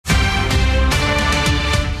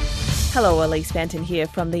Hello, Elise Fenton here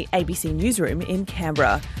from the ABC Newsroom in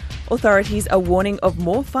Canberra. Authorities are warning of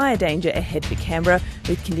more fire danger ahead for Canberra,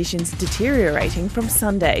 with conditions deteriorating from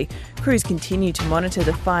Sunday. Crews continue to monitor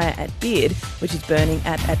the fire at Beard, which is burning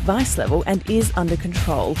at advice level and is under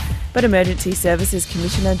control. But Emergency Services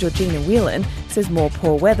Commissioner Georgina Whelan says more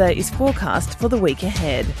poor weather is forecast for the week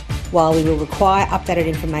ahead. While we will require updated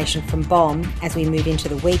information from BOM as we move into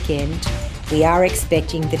the weekend, we are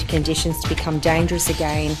expecting the conditions to become dangerous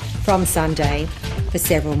again from Sunday for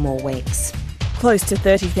several more weeks. Close to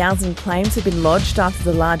 30,000 claims have been lodged after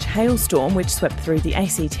the large hailstorm which swept through the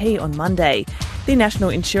ACT on Monday. The National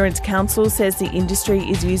Insurance Council says the industry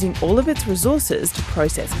is using all of its resources to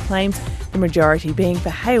process claims, the majority being for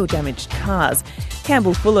hail-damaged cars.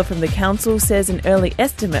 Campbell Fuller from the council says an early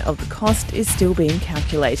estimate of the cost is still being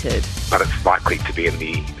calculated. But it's likely to be in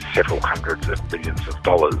the several hundreds of millions of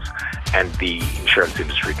dollars, and the insurance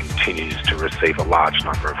industry continues to receive a large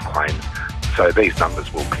number of claims. So these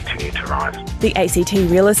numbers will continue to rise. The ACT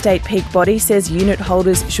Real Estate Peak Body says unit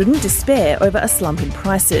holders shouldn't despair over a slump in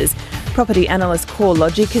prices. Property analyst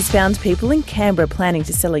CoreLogic has found people in Canberra planning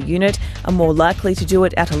to sell a unit are more likely to do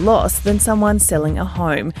it at a loss than someone selling a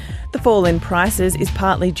home. The fall in prices is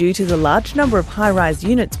partly due to the large number of high-rise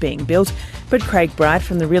units being built, but Craig Bright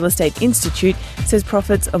from the Real Estate Institute says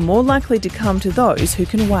profits are more likely to come to those who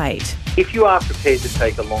can wait. If you are prepared to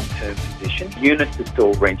take a long-term position, units are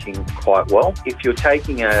still renting quite well. If you're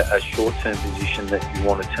taking a short-term position that you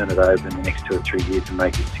want to turn it over in the next 2 or 3 years and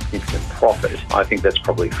make a significant profit, I think that's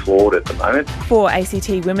probably flawed at the moment. 4 ACT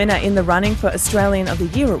women are in the running for Australian of the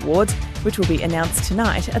Year awards, which will be announced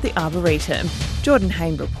tonight at the Arboretum. Jordan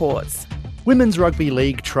Hain reports. Women's Rugby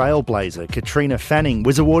League trailblazer Katrina Fanning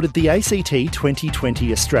was awarded the ACT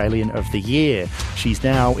 2020 Australian of the Year. She's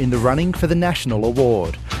now in the running for the National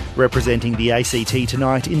Award. Representing the ACT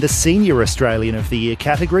tonight in the Senior Australian of the Year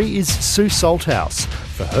category is Sue Salthouse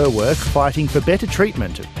for her work fighting for better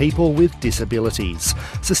treatment of people with disabilities.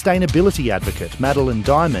 Sustainability advocate Madeline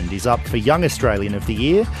Diamond is up for Young Australian of the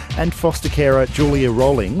Year, and foster carer Julia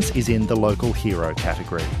Rawlings is in the Local Hero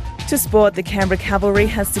category. To sport, the Canberra Cavalry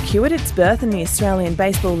has secured its berth in the Australian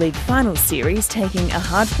Baseball League Finals Series, taking a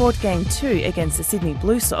hard-fought Game 2 against the Sydney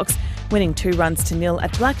Blue Sox, winning 2-0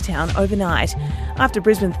 at Blacktown overnight. After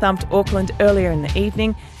Brisbane thumped Auckland earlier in the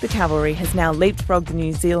evening, the Cavalry has now leapfrogged the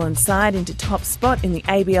New Zealand side into top spot in the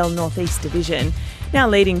ABL North East Division. Now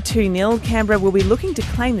leading 2-0, Canberra will be looking to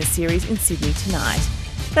claim the series in Sydney tonight.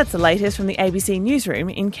 That's the latest from the ABC Newsroom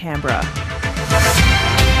in Canberra.